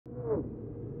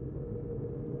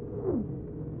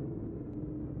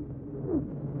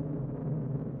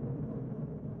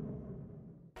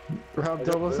Rob,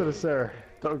 don't listen to Sarah.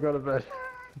 Don't go to bed.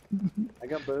 I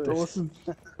got booze.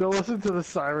 Don't listen to the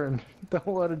siren. Don't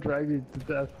let it drag you to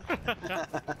death.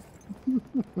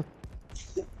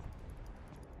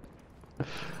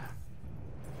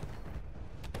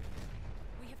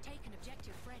 We have taken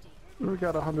objective Freddy. We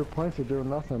got 100 points for doing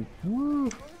nothing. Woo!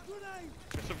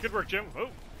 Some good work, Jim. Oh.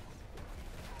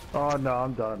 Oh no,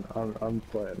 I'm done. I'm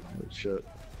playing like shit.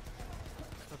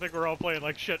 I think we're all playing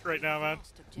like shit right now, man.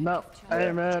 No,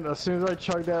 hey man, as soon as I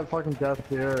chugged that fucking death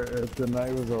beer, the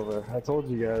night was over. I told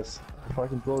you guys. I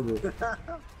fucking told you. I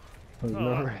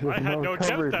had no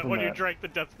doubt that when you that. drank the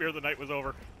death beer, the night was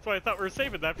over. So I thought we were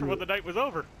saving that for when the night was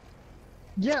over.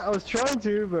 Yeah, I was trying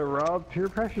to, but Rob peer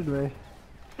pressured me.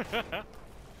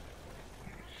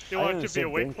 You want to be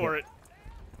awake for it.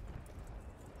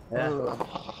 Yeah.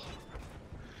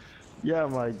 Yeah,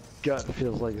 my gut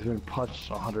feels like it's been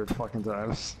punched 100 fucking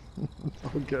times.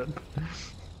 Oh, good.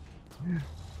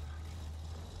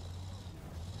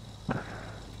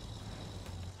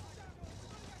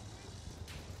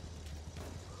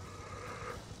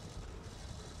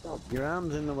 Stop, your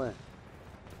arm's in the way.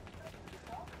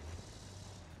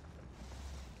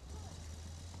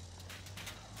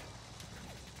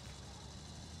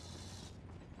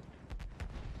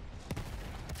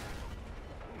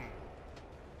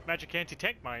 Magic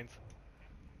anti-tank mines.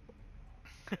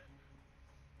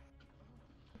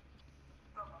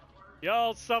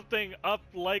 Y'all, something up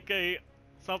like a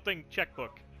something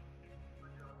checkbook.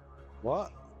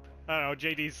 What? I don't know,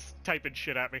 JD's typing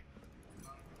shit at me.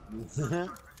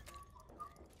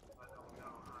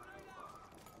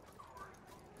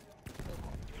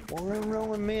 What went wrong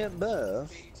with me at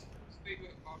birth?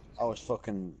 I was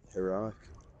fucking heroic.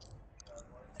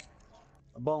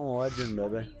 A born legend,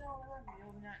 baby.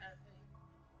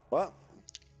 What?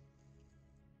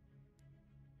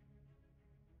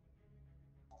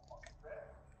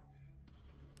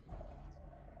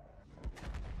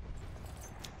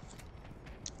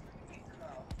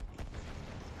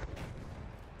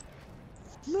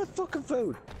 No fucking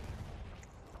food.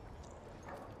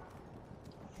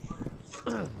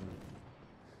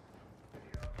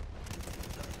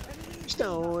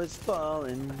 Snow is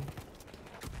falling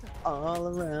all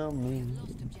around me. Lost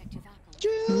objective Apple.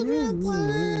 Children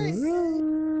play,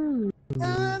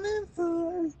 running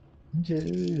for.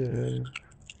 Yeah.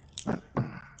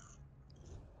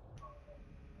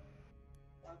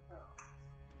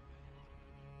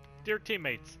 Dear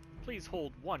teammates, please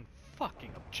hold one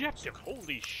fucking objective.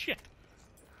 Holy shit.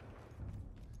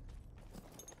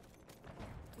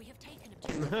 We have taken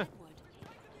objective Redwood.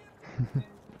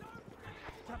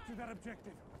 Capture that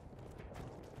objective.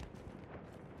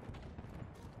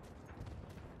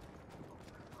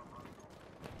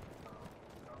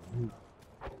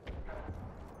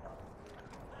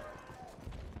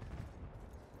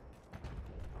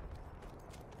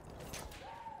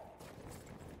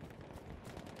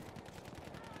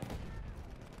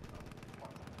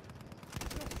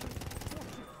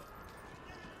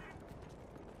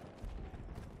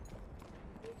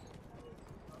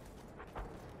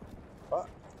 What?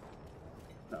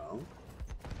 No.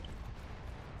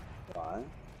 Why?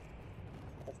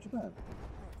 That's too bad.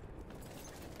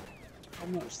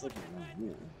 I'm not sleeping around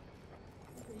here.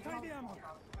 Take the ammo.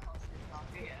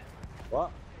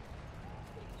 What?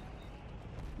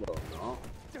 Well, no.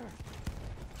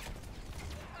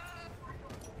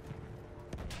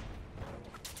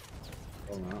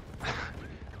 Well, no.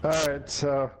 Alright,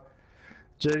 so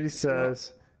JD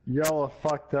says, y'all are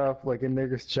fucked up like a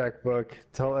nigger's checkbook.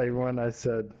 Tell everyone I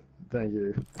said thank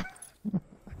you.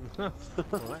 What?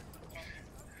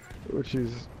 Which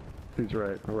he's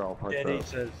right. We're all fucked JD up.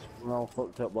 says we're all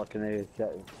fucked up like an idiot.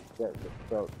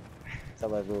 So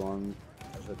tell everyone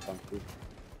as a thank you.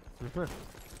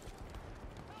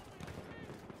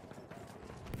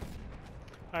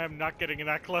 I am not getting in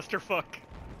that clusterfuck.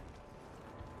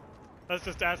 That's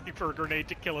just asking for a grenade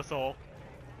to kill us all.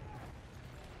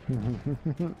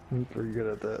 I'm pretty good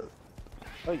at that.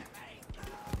 Hey,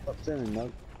 stop saying no.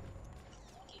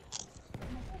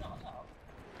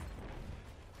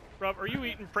 Rob, are you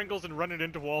eating Pringles and running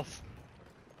into walls?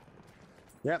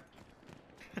 Yep.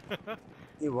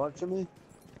 You watching me?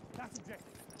 That's objective.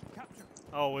 Capture.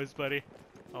 Always, buddy.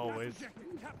 Always. That's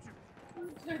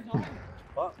objective. Capture.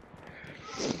 What?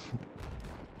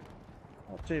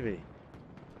 Oh, TV.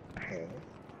 Okay.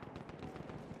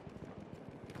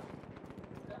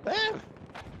 Ah!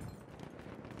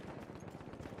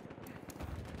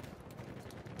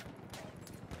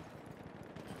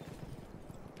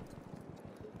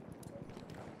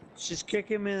 She's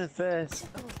kicking me in the face.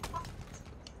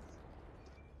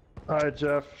 Alright,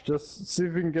 Jeff, just see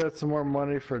if we can get some more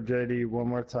money for JD one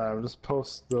more time. Just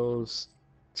post those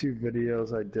 2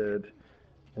 videos I did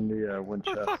in the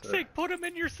Winchester. For fuck's sake, put them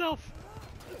in yourself!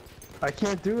 I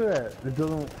can't do that. It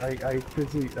doesn't. I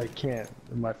can't.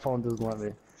 My phone doesn't let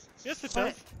me. Yes, it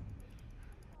does.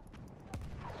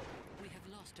 We have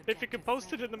lost If you can objective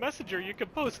post it in the messenger, you can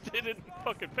post it in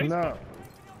fucking Facebook.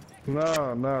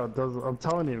 No, it doesn't. I'm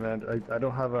telling you, man. I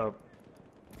don't have a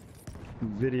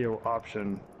video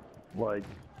option like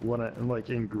when I like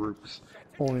in groups.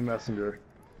 Only Messenger.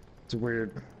 It's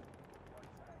weird.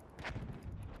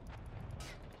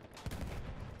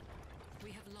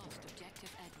 We have lost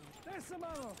objective Edward. There's some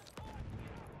ammo.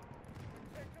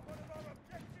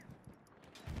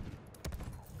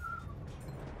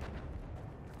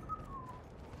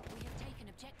 We have taken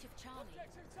objective Charlie.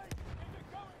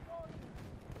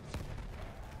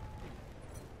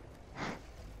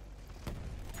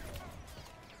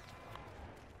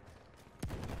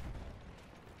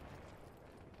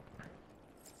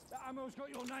 That ammo's got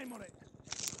your name on it.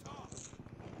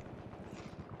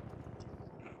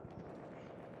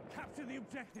 Capture the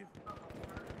objective.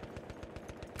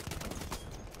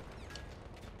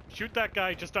 Shoot that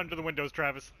guy just under the windows,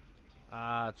 Travis.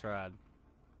 I tried.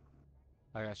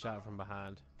 I got shot from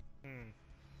behind.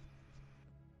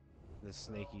 The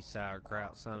sneaky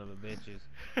sauerkraut son of a bitches.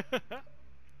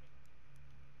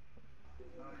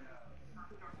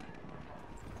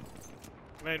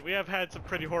 Man, we have had some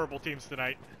pretty horrible teams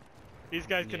tonight. These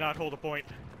guys cannot hold a point.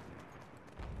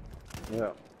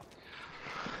 Yeah.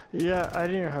 Yeah, I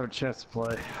didn't even have a chance to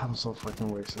play. I'm so fucking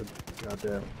wasted.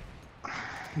 Goddamn.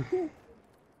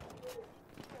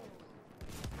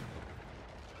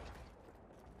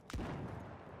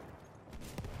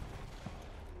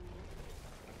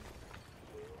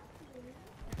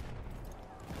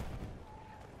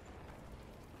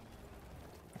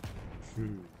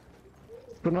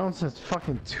 It's been on since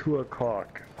fucking 2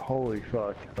 o'clock. Holy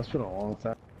fuck. That's been a long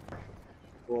time.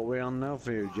 What are we on now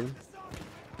for you, Jim?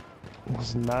 It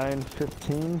was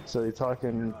 9:15, so you're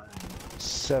talking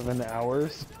 7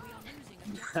 hours. We are losing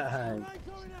objective.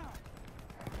 Going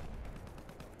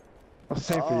out.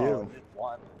 Same for you.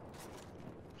 What?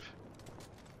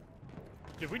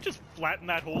 Did we just flatten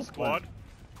that whole squad?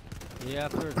 Yeah, I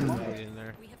threw a grenade in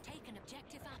there. We have taken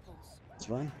objective apples. It's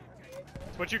fine.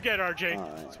 It's what you get, RJ.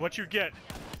 Alright. It's what you get.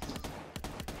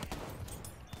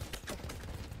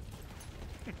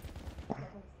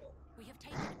 We have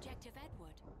taken objective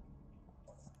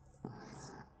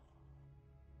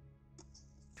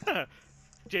Edward.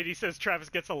 JD says Travis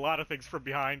gets a lot of things from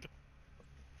behind.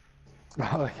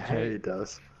 Oh, yeah, he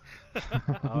does.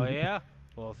 Oh yeah?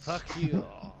 Well, fuck you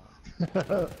all. Take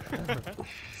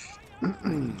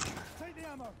the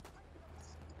ammo.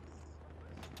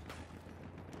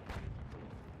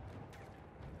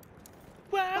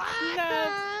 What's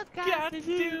love got to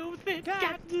do with it?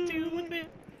 Got to do with it?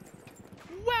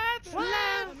 What's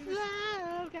love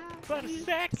but a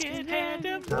second-hand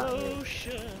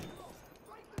emotion?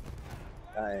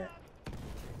 Yeah.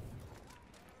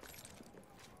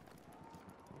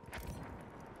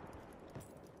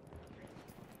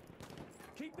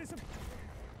 Keep this.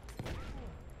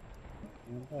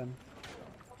 Okay.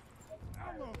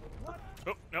 Ammo. What?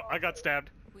 Oh, no, I got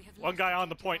stabbed. We have One lost guy on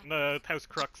the objective point in the house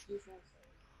crux.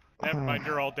 Never mind,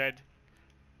 you're all dead.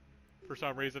 For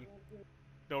some reason.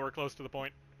 Nowhere close to the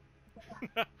point.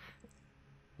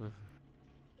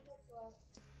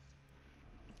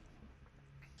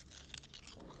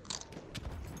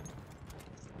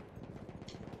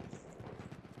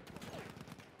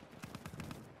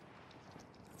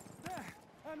 There.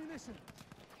 Ammunition.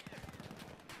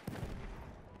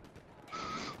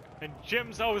 And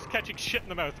Jim's always catching shit in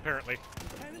the mouth, apparently.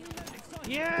 Enemy medic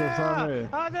sighted. That's on me.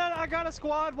 I got a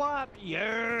squad wipe.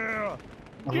 Yeah.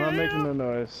 I'm not making a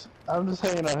noise. I'm just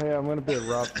hanging out here. I'm gonna be a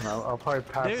rough and I'll probably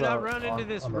pass Dude, I out. run into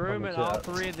this on the room and all chat.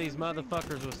 3 of these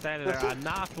motherfuckers was standing there. I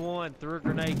knocked one, threw a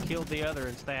grenade, killed the other,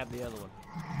 and stabbed the other one.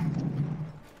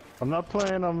 I'm not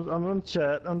playing. I'm on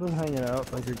chat. I'm just hanging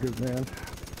out like a good man.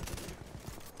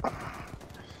 That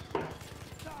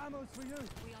ammo's for you.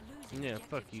 We are losing Yeah, objective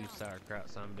fuck you, Charlie. sauerkraut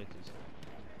son of bitches.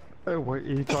 Hey, wait,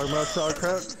 you talking about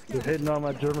sauerkraut? You're hitting on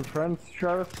my German friends,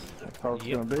 Travis? That's how it's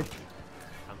Yep. gonna be.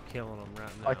 I'm killing them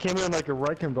right now. I came in like a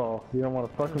wrecking ball. You don't want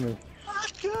to fuck with me.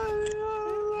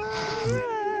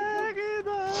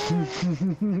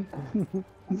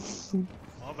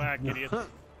 All back, idiots.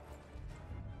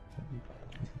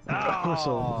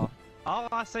 Oh, all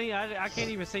I see, I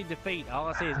can't even see defeat. All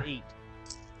I see is eat.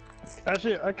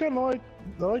 Actually, I kind of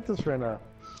like this right now.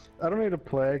 I don't need to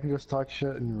play. I can just talk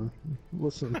shit and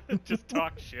listen. Just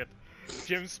talk shit.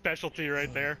 Jim's specialty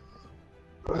right there.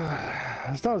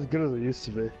 It's not as good as it used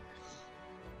to be.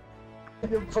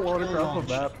 You're floating around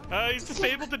the map. He's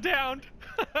disabled and downed.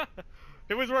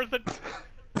 It was worth it.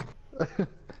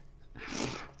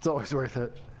 It's always worth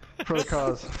it. For the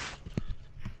cause.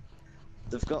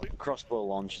 They've got crossbow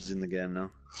launchers in the game now.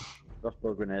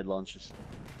 Crossbow grenade launchers.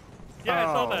 Yeah,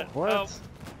 I saw that. What? Oh,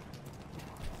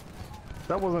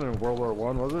 That wasn't in World War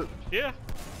One, was it? yeah.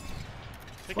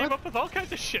 They came up with all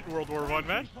kinds of shit in World War One,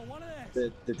 man. For one of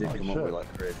them. They did Oh, come up shit. with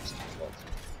like creative stuff like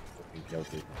fucking kill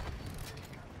people.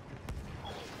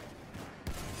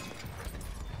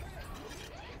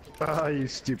 Ah, you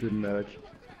stupid medic.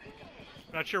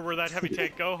 Not sure where that heavy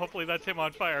tank go. Hopefully that's him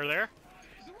on fire there.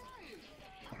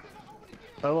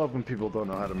 I love when people don't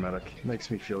know how to medic. It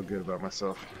makes me feel good about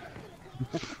myself.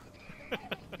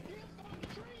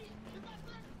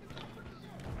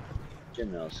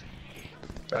 Jim knows.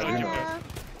 I do know.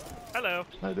 Hello.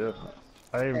 I do.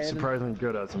 I am surprisingly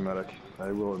good as a medic,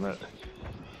 I will admit.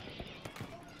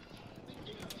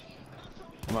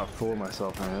 I'm not fooling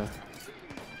myself, man.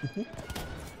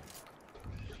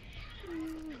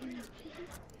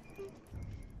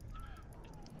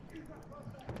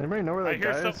 Anybody know where I that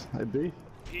hear guy some- is? I'd be.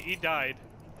 He died.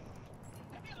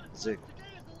 There's a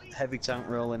heavy tank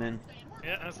rolling in.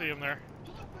 Yeah, I see him there.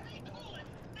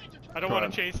 I don't Come want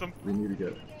on. to chase him. We need to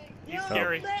get. He's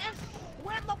scary.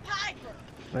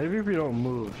 Maybe if we don't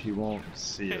move, he won't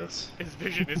see us. His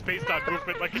vision is based on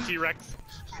movement like a T-Rex.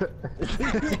 Over there,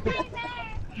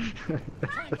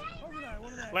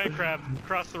 one of them. Land crab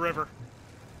across the river.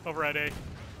 Over at A.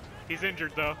 He's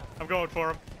injured though. I'm going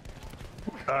for him.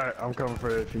 Alright, I'm coming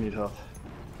for you if you need help.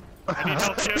 I need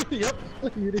help, Jim. Yep,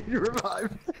 you need to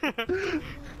revive.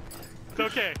 It's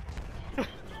okay.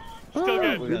 Still Oh,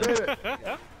 good. we did it.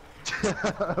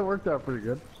 It worked out pretty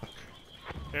good.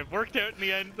 It worked out in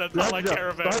the end. That's all I care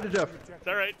about. Behind you, Jeff. It's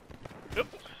alright. Yep.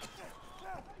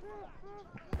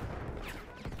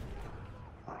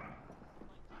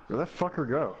 Where'd that fucker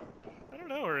go? I don't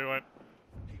know where he went.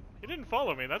 He didn't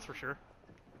follow me, that's for sure.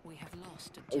 We have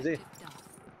lost Is he? objective Duff.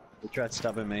 He tried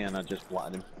stabbing me and I just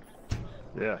flattened him.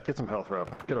 Yeah, get some health, Rob.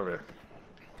 Get over here.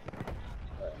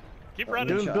 Keep Oh, running.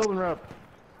 Get in the shot. building, Rob.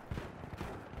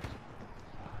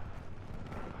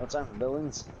 No time for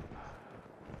buildings.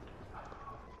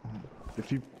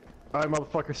 If you... Alright,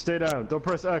 motherfucker, stay down. Don't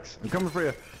press X. I'm coming for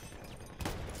you.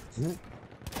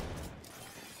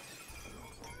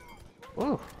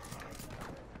 Whoa.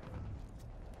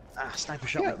 Ah, sniper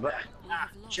shot me, but We have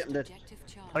lost shit, I'm dead. objective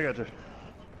Charlie. I got you.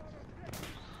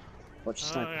 Watch the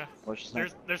Oh, sniper. yeah. Watch the sniper.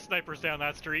 There's snipers down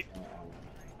that street.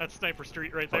 That's Sniper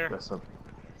Street right Fuck there. this up.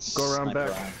 Go around Sniper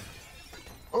back. alley.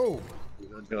 Oh!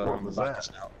 Go What around the was back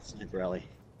that? now. Sniper alley.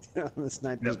 The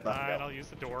sniper's Yep. back Fine, up. I'll use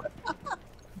the door.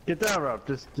 Get down, Rob.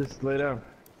 Just lay down.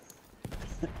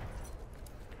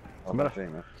 I'm gonna-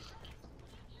 finger.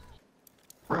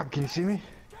 Rob, can you see me?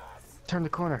 Turn the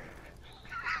corner.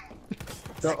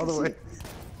 No, other way.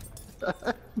 I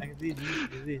can see you. I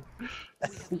can see you. We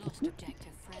have lost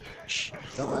objective Fred. Shh,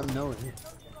 don't let him know.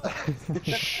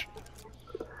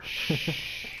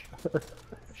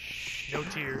 No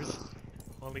tears.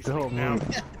 Only Don't sleep now.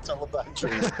 move. It's all about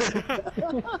trees.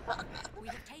 We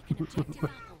have taken objective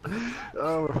Apple.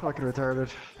 Oh, we're fucking retarded.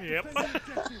 Yep.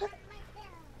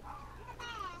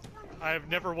 I have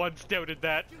never once doubted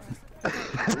that.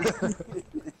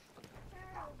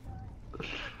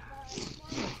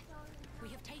 We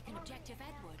have taken objective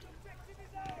Edward.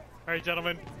 Alright,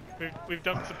 gentlemen. We've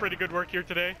done some pretty good work here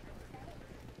today.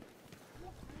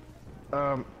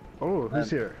 Oh, who's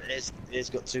here? It's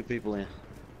got two people here.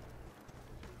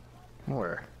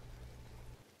 Where?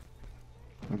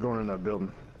 I'm going in that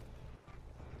building.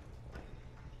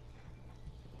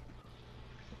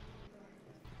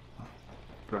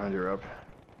 Behind you, Rob.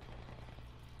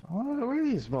 Where are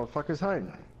these motherfuckers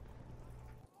hiding?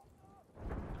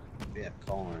 Yeah,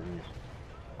 corner.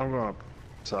 I'm going up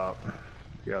top.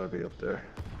 You gotta be up there.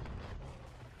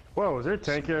 Whoa, is there a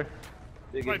tank here?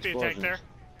 Big Might be a tank there.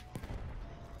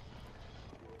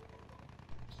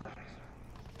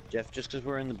 Jeff, just because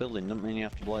we're in the building doesn't mean you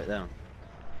have to blow it down.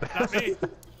 Not me.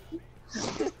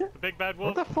 The big bad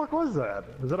What wolf. the fuck was that?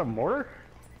 Is that a mortar?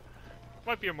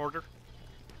 Might be a mortar.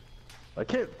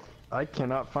 I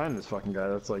cannot find this fucking guy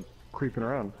that's like creeping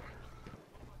around.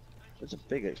 There's a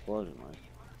big explosion, like.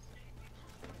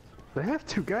 They have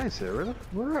two guys here.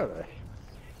 Where are they?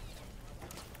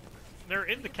 They're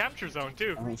in the capture zone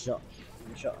too. I'm shot.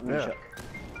 I'm shot. I'm Yeah. shot.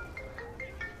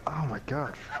 Oh my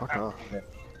god, fuck off.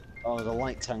 Oh, there's a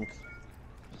light tank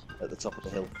at the top of the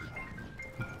hill.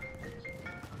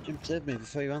 Jim, save me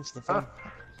before you answer the phone.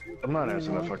 I'm not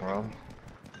answering that fucking well.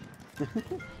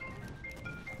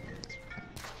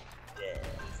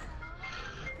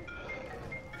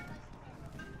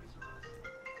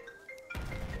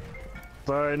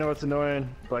 Sorry, I know it's annoying,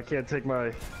 but I can't take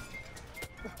my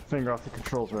finger off the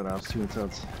controls right now. It's too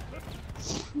intense.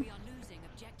 We are losing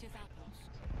objective apples.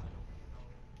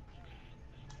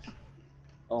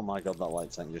 Oh my god, that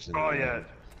light tank just in Oh there. yeah.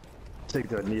 Take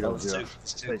that needle, Oh, it's Jeff.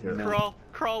 it's Take it. no. Crawl,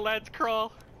 crawl, lads,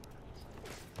 crawl.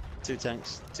 Two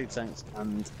tanks,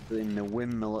 and in the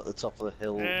windmill at the top of the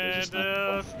hill. there's And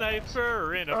a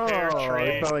sniper in a Oh, pear they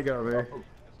tree. finally got me.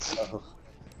 Oh,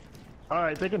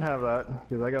 Alright, they can have that,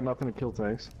 because I got nothing to kill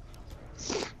tanks.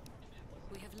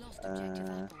 We have lost objective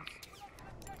apples.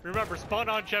 Remember, spawn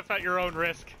on Jeff at your own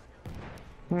risk.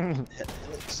 Hillock's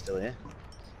still here.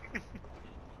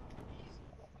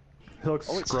 Hillock's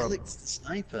Oh, it's scrub. Hillock's the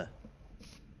sniper.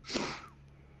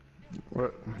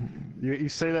 What? You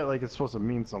say that like it's supposed to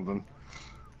mean something.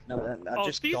 No, I Oh,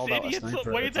 just these called out a idiots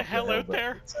sniper way at the top of hell hill, out but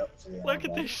there. it's actually Look at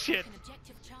our this shit. An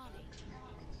objective Charlie.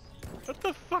 What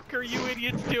the fuck are you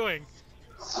idiots doing?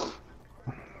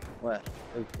 Where?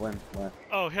 Who? When? Where?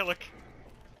 Oh, Hillock.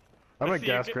 I'm a Let's see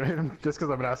gas if it- grenade him just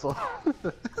because I'm an asshole.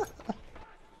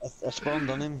 I spawned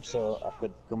on him so I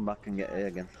could come back and get A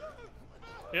again.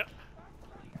 Yep.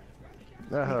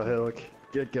 Ah, hey, look.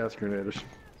 Get gas grenaders.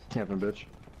 Camping bitch.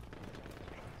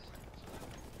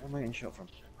 Where am I getting shot from?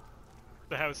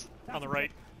 The house on the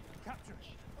right. Capture.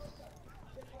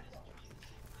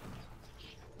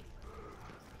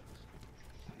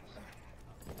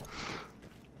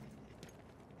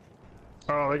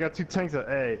 Oh, they got 2 tanks at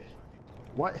A.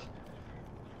 What?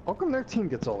 How come their team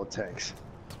gets all the tanks?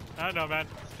 I don't know, man.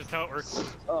 It's just how it works.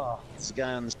 Oh, there's a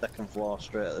guy on the second floor,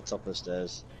 straight at the top of the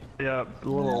stairs. Yeah, the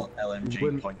little LMG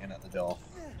wind- pointing at the door.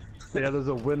 Yeah, there's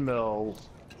a windmill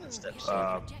Steps.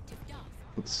 Objective Duff.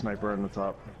 with a sniper on the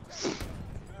top.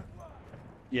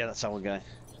 Yeah, that's our guy.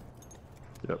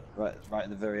 Yep. Right at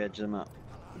the very edge of the map.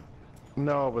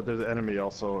 No, but there's an enemy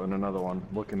also in another one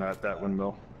looking at that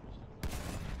windmill.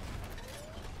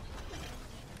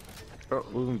 Oh,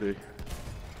 losing B.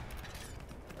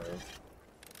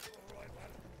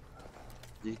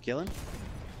 Did you kill him?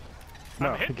 No,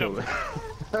 I'm hitting he killed him.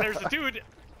 it. There's a dude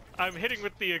I'm hitting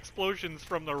with the explosions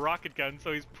from the rocket gun,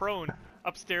 so he's prone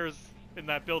upstairs in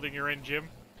that building you're in, Jim,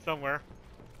 somewhere.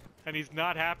 And he's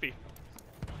not happy.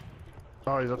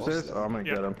 Oh, he's upstairs? Oh, I'm gonna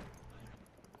Yeah. get him.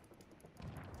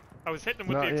 I was hitting him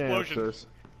with No, the he ain't explosions. upstairs.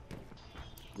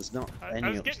 There's not I any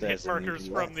was getting upstairs. hit markers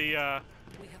from the We have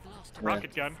lost Yeah.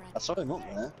 rocket gun. I saw him up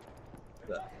there.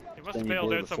 But He must then have you bailed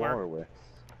blew out the somewhere. floor away.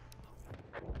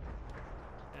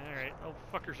 Alright, oh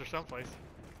fuckers are someplace.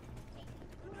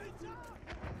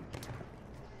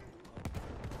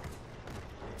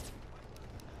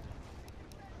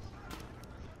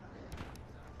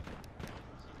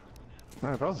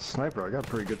 Man, if I was a sniper, I got a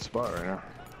pretty good spot right now.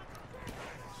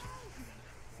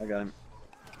 I got him.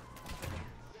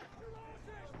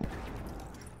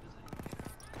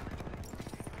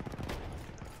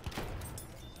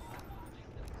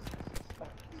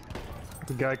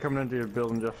 The guy coming into your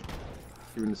building, Jeff.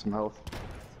 Giving you some health.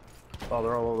 Oh,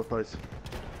 they're all over the place.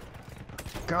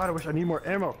 God, I wish I need more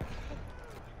ammo.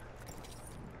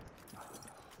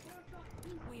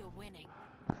 We are winning.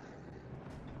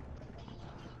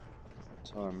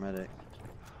 Saw a medic.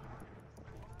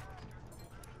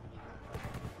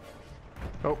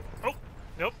 Oh, Oh!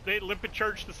 Nope, they limpet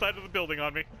charged the side of the building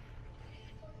on me.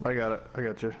 I got it. I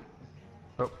got you.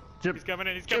 Oh, Jim. He's coming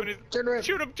in, he's Jim, coming in. turn around.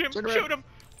 Shoot him, Jim! Turn around. Shoot him!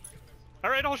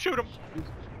 Alright, I'll shoot him.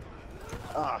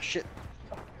 Ah, shit.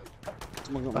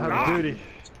 Someone got I me. have a duty.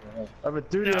 I have a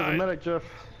duty as Yeah, a medic, Jeff.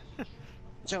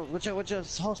 Watch out, watch out, watch out.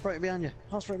 There's a horse right behind you.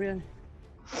 Horse right behind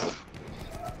you.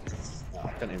 No, I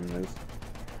can't even move.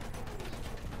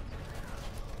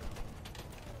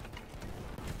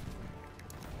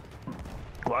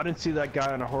 Well, I didn't see that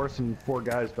guy on a horse and 4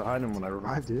 guys behind him when I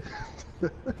revived you.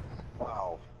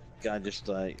 Wow. Guy just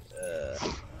like,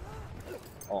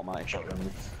 automatic shotgun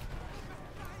me.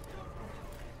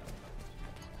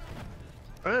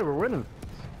 Hey, we're winning.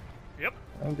 Yep,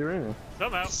 I didn't do anything.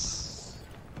 somehow.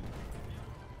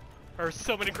 There are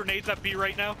so many grenades at B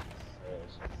right now.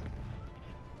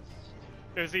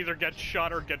 There's either get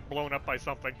shot or get blown up by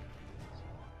something.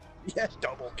 Yes,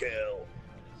 double kill.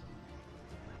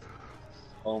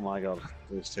 Oh my god,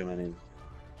 there's too many.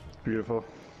 Beautiful.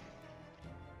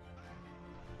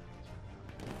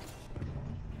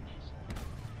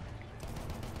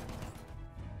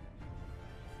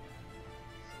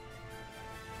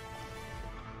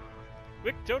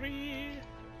 Victory!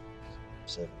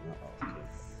 Saving that off.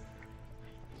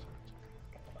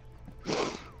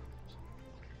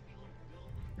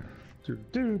 Do.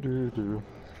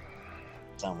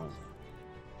 Down one.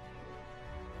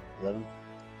 11.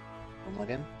 One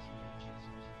again.